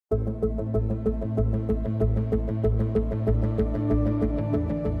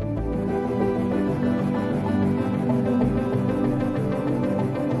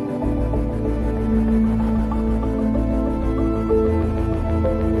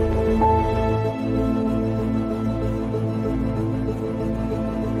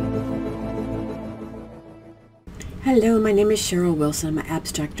Hello, my name is Cheryl Wilson. I'm an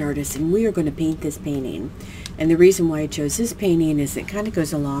abstract artist, and we are going to paint this painting. And the reason why I chose this painting is it kind of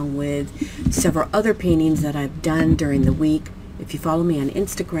goes along with several other paintings that I've done during the week. If you follow me on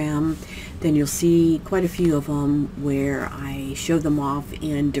Instagram, then you'll see quite a few of them where I show them off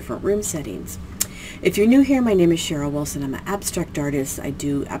in different room settings. If you're new here, my name is Cheryl Wilson. I'm an abstract artist. I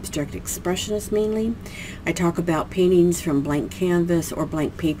do abstract expressionist mainly. I talk about paintings from blank canvas or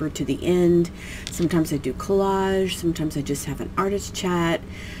blank paper to the end. Sometimes I do collage. Sometimes I just have an artist chat.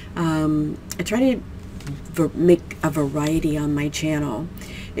 I try to make a variety on my channel.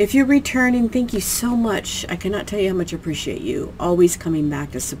 If you're returning, thank you so much. I cannot tell you how much I appreciate you always coming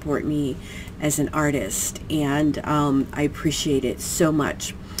back to support me as an artist, and I appreciate it so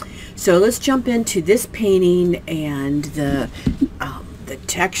much. So let's jump into this painting and the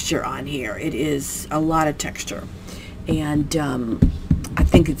texture on here. It is a lot of texture, and I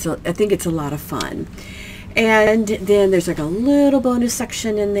think it's a lot of fun. And then there's like a little bonus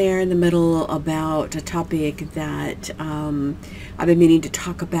section in there in the middle about a topic that I've been meaning to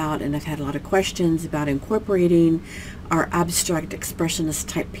talk about, and I've had a lot of questions about incorporating our abstract expressionist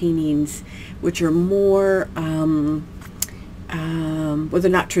type paintings, which are more well,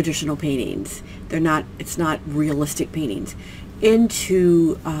 they're not traditional paintings. It's not realistic paintings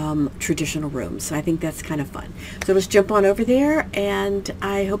into traditional rooms. So I think that's kind of fun. So let's jump on over there, and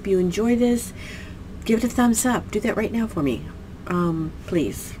I hope you enjoy this. Give it a thumbs up. Do that right now for me.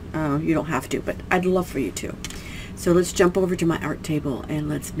 Please. You don't have to, but I'd love for you to. So let's jump over to my art table and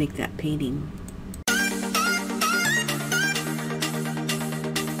let's make that painting.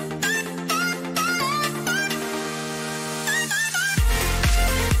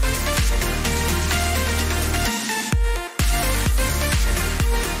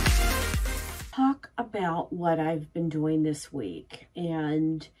 About what I've been doing this week,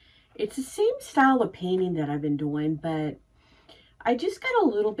 and it's the same style of painting that I've been doing, but I just got a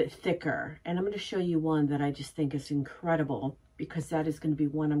little bit thicker, and I'm going to show you one that I just think is incredible, because that is going to be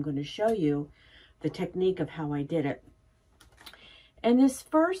one I'm going to show you the technique of how I did it. And this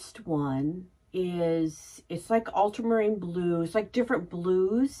first one is, it's like ultramarine blue. It's like different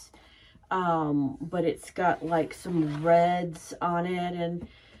blues, but it's got like some reds on it, and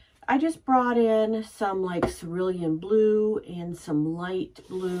I just brought in some like cerulean blue and some light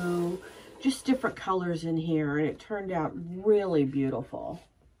blue, just different colors in here, and it turned out really beautiful.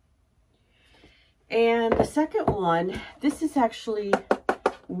 And the second one, this is actually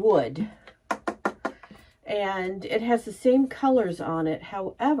wood, and it has the same colors on it.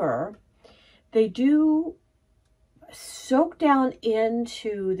 However, they do soak down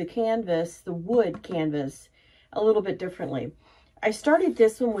into the canvas, the wood canvas, a little bit differently. I started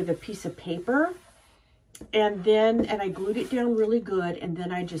this one with a piece of paper, and I glued it down really good, and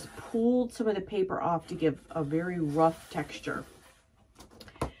then I just pulled some of the paper off to give a very rough texture.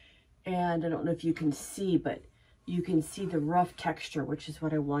 And I don't know if you can see, but you can see the rough texture, which is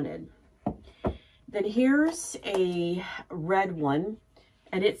what I wanted. Then here's a red one,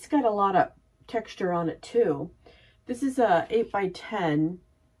 and it's got a lot of texture on it too. This is a 8x10,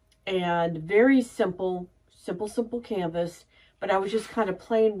 and very simple canvas. But I was just kind of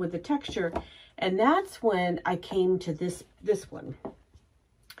playing with the texture, and that's when I came to this one.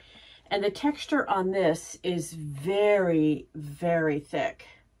 And the texture on this is very, very thick.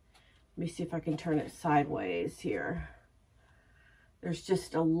 Let me see if I can turn it sideways here. There's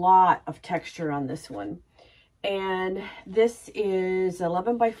just a lot of texture on this one. And this is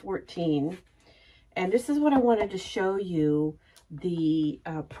 11 by 14. And this is what I wanted to show you, the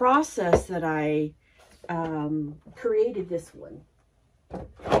process that I created this one.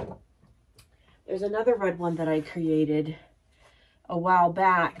 There's another red one that I created a while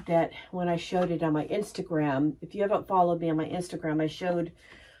back that when I showed it on my Instagram, if you haven't followed me on my Instagram, I showed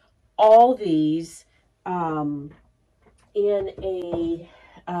all these in a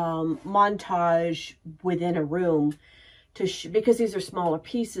montage within a room because these are smaller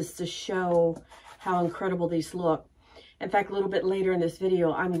pieces to show how incredible these look. In fact, a little bit later in this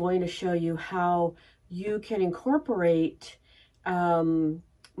video, I'm going to show you how you can incorporate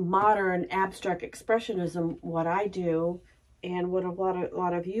modern abstract expressionism, what I do and what a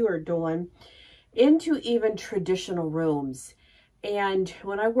lot of you are doing, into even traditional rooms. And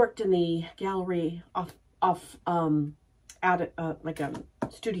when I worked in the gallery off at like a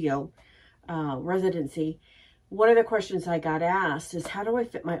studio residency, one of the questions I got asked is, how do I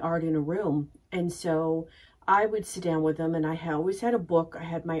fit my art in a room? And so I would sit down with them, and I always had a book. I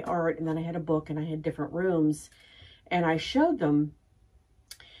had my art, and then I had a book, and I had different rooms, and I showed them.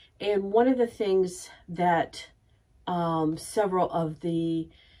 And one of the things that several of the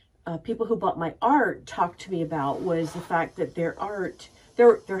people who bought my art talked to me about was the fact that their art,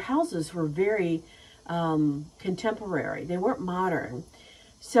 their houses were very contemporary. They weren't modern.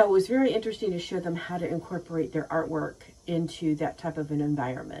 So it was very interesting to show them how to incorporate their artwork into that type of an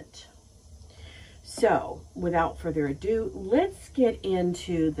environment. So without further ado, let's get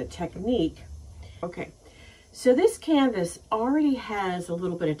into the technique. Okay, so this canvas already has a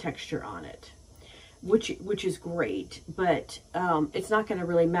little bit of texture on it, which is great, but it's not going to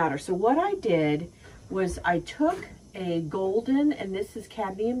really matter. So what I did was I took a golden, and this is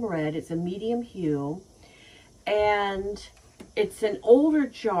cadmium red, it's a medium hue, and it's an older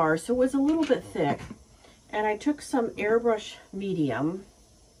jar, so it was a little bit thick. And I took some airbrush medium,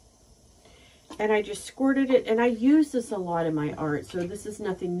 and I just squirted it, and I use this a lot in my art, so this is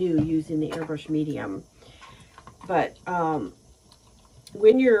nothing new using the airbrush medium. But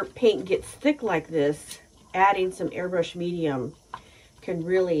when your paint gets thick like this, adding some airbrush medium can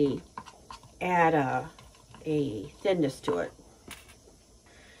really add a thinness to it.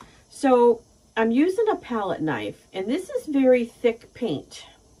 So I'm using a palette knife, and this is very thick paint.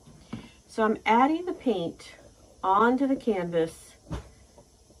 So I'm adding the paint onto the canvas.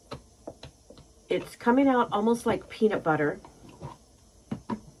 It's coming out almost like peanut butter.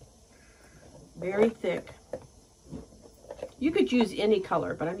 Very thick. You could use any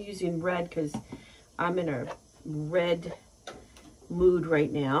color, but I'm using red because I'm in a red mood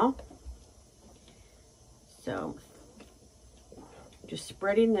right now. So just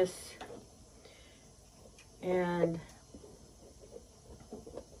spreading this and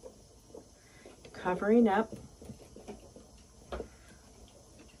covering up.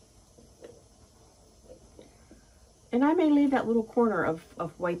 And I may leave that little corner of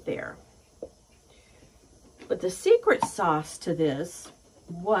white there. But the secret sauce to this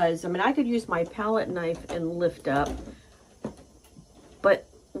was, I mean, I could use my palette knife and lift up, but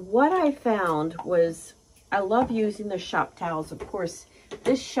what I found was, I love using the shop towels. Of course,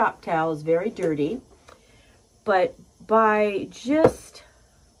 this shop towel is very dirty, but by just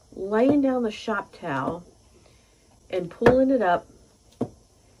laying down the shop towel and pulling it up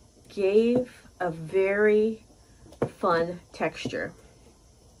gave a very fun texture.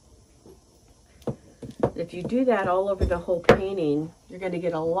 If you do that all over the whole painting, you're going to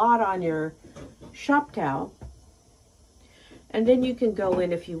get a lot on your shop towel. And then you can go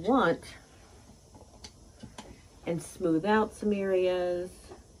in if you want and smooth out some areas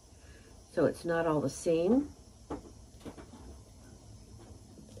so it's not all the same.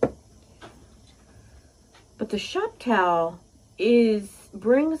 But the shop towel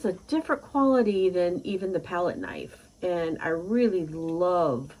brings a different quality than even the palette knife, and I really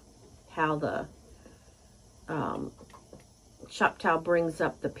love how the shop towel brings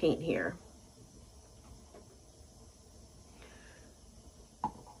up the paint here.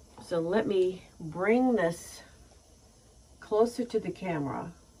 So let me bring this closer to the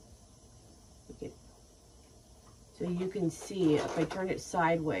camera so you can see if I turn it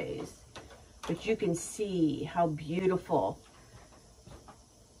sideways, but you can see how beautiful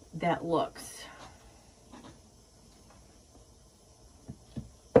that looks.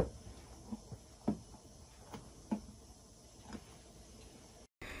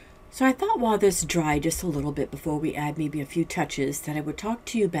 So I thought while this dried just a little bit before we add maybe a few touches, that I would talk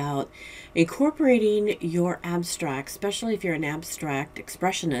to you about incorporating your abstract, especially if you're an abstract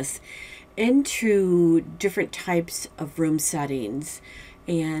expressionist, into different types of room settings,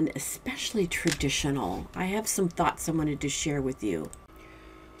 and especially traditional. I have some thoughts I wanted to share with you.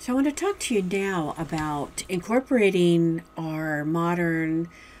 So I want to talk to you now about incorporating our modern,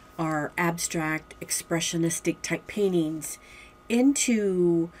 our abstract expressionistic type paintings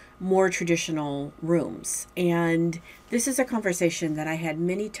into more traditional rooms. And this is a conversation that I had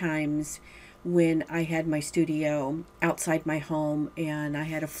many times when I had my studio outside my home and I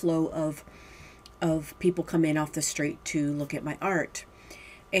had a flow of people come in off the street to look at my art.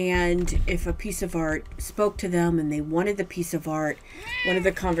 And if a piece of art spoke to them and they wanted the piece of art, one of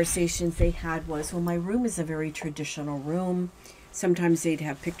the conversations they had was, well, my room is a very traditional room. Sometimes they'd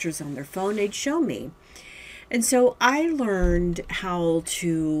have pictures on their phone they'd show me. And so I learned how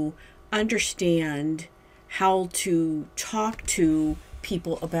to understand how to talk to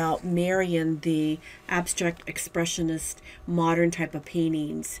people about marrying the abstract expressionist modern type of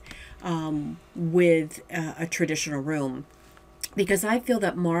paintings with a traditional room, because I feel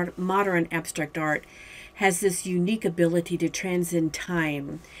that modern abstract art has this unique ability to transcend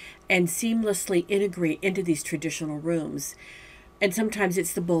time and seamlessly integrate into these traditional rooms. And sometimes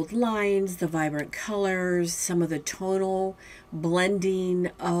it's the bold lines, the vibrant colors, some of the tonal blending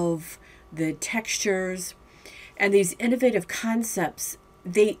of the textures, and these innovative concepts.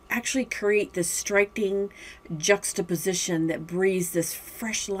 They actually create this striking juxtaposition that breathes this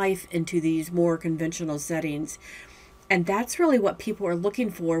fresh life into these more conventional settings. And that's really what people are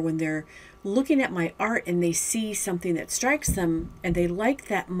looking for when they're looking at my art and they see something that strikes them and they like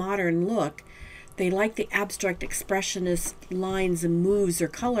that modern look. They like the abstract expressionist lines and moves or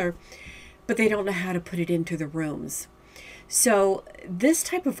color, but they don't know how to put it into the rooms. So this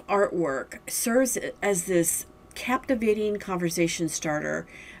type of artwork serves as this captivating conversation starter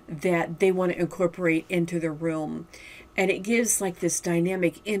that they want to incorporate into the room. And it gives like this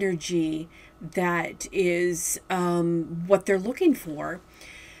dynamic energy that is what they're looking for.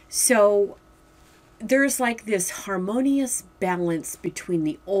 So there's like this harmonious balance between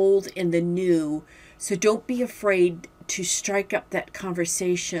the old and the new. So don't be afraid to strike up that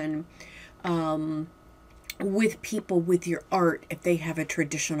conversation with people with your art if they have a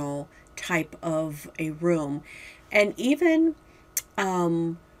traditional type of a room. And even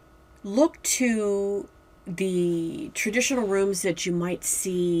look to the traditional rooms that you might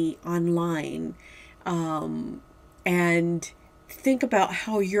see online and think about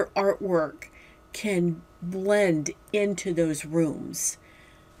how your artwork can blend into those rooms,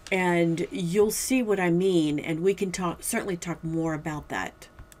 and you'll see what I mean, and we can certainly talk more about that.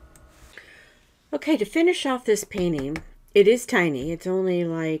 Okay, to finish off this painting, it is tiny. It's only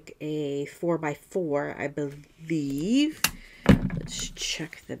like a 4x4, I believe. Let's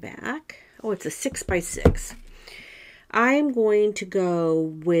check the back. Oh, it's a 6x6. I'm going to go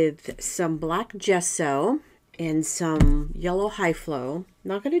with some black gesso and some yellow high flow.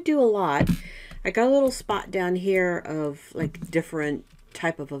 Not going to do a lot. I got a little spot down here of like different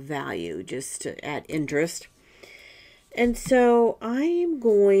type of a value just to add interest. And so I'm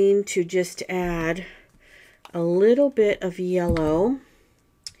going to just add a little bit of yellow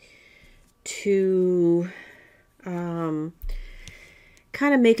to kind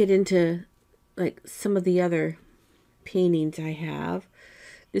of make it into like some of the other paintings I have.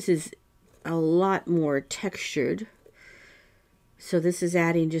 This is a lot more textured. So this is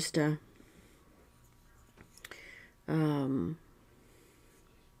adding just a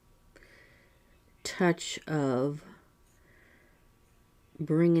touch of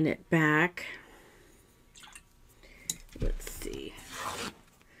bringing it back. Let's see.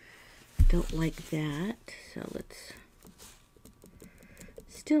 Don't like that. So let's,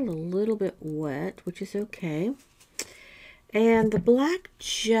 still a little bit wet, which is okay. And the black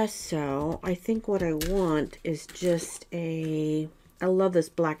gesso, I think what I want is just I love this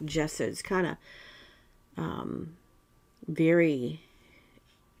black gesso. It's kind of very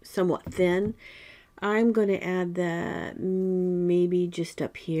somewhat thin. I'm going to add that maybe just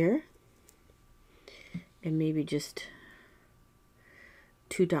up here, and maybe just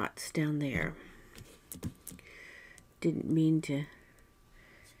 2 dots down there. Didn't mean to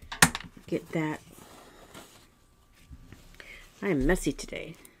get that. I am messy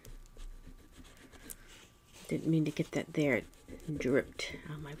today. Didn't mean to get that there. It dripped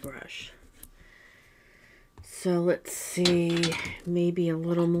on my brush. So let's see, maybe a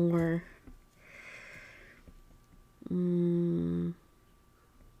little more. No,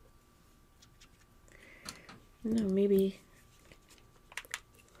 maybe.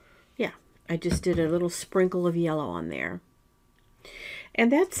 Yeah, I just did a little sprinkle of yellow on there. And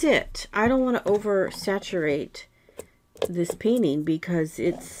that's it. I don't want to oversaturate this painting because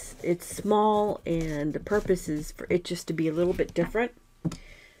it's small, and the purpose is for it just to be a little bit different.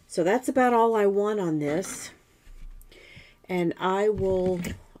 So that's about all I want on this. And I will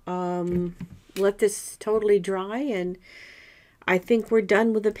let this totally dry, and I think we're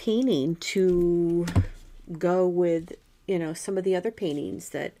done with the painting to go with, you know, some of the other paintings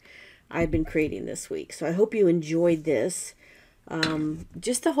that I've been creating this week. So I hope you enjoyed this.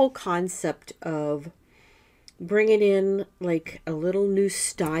 Just the whole concept of bringing in like a little new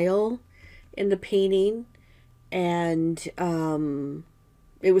style in the painting, and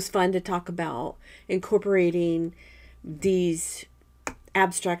it was fun to talk about incorporating these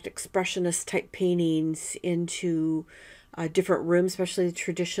abstract expressionist type paintings into different rooms, especially the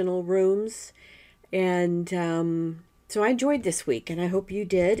traditional rooms. And so I enjoyed this week, and I hope you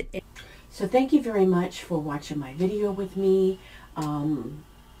did. So thank you very much for watching my video with me.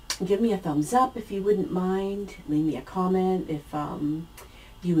 Give me a thumbs up if you wouldn't mind. Leave me a comment if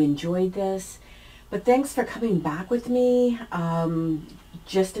you enjoyed this. But thanks for coming back with me.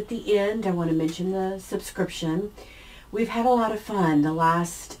 Just at the end, I want to mention the subscription. We've had a lot of fun. The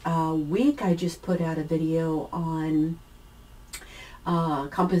last week, I just put out a video on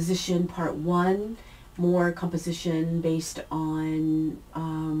composition part 1, more composition based on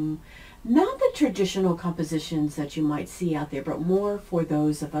not the traditional compositions that you might see out there, but more for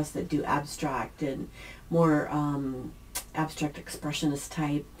those of us that do abstract and more abstract expressionist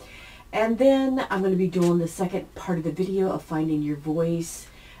type. And then I'm going to be doing the second part of the video of finding your voice.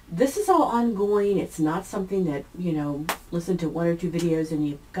 This is all ongoing. It's not something that, you know, listen to 1 or 2 videos and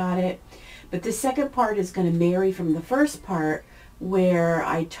you've got it. But the second part is going to marry from the first part, where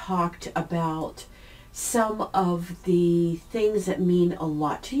I talked about some of the things that mean a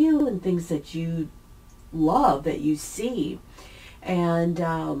lot to you and things that you love, that you see. And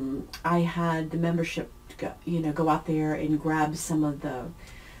I had the membership go out there and grab some of the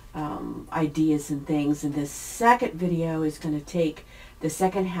ideas and things. And this second video is going to take the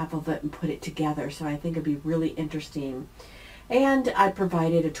second half of it and put it together. So I think it'd be really interesting. And I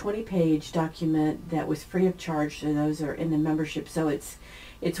provided a 20-page document that was free of charge, so those are in the membership. So it's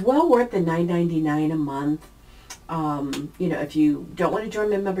well worth the $9.99 a month. You know, if you don't want to join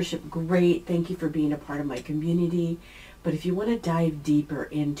my membership, great. Thank you for being a part of my community. But if you want to dive deeper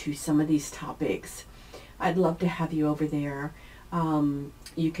into some of these topics, I'd love to have you over there.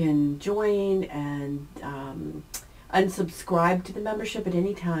 You can join and unsubscribe to the membership at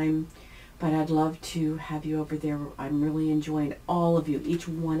any time. But I'd love to have you over there. I'm really enjoying all of you, each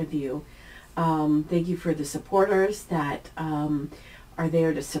one of you. Thank you for the supporters that are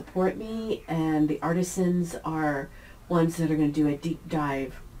there to support me. And the artisans are ones that are going to do a deep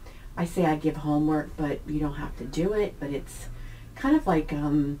dive. I say I give homework, but you don't have to do it. But it's kind of like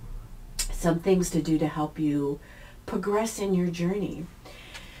some things to do to help you progress in your journey.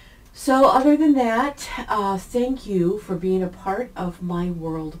 So other than that, thank you for being a part of my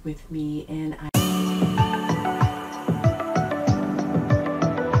world with me, and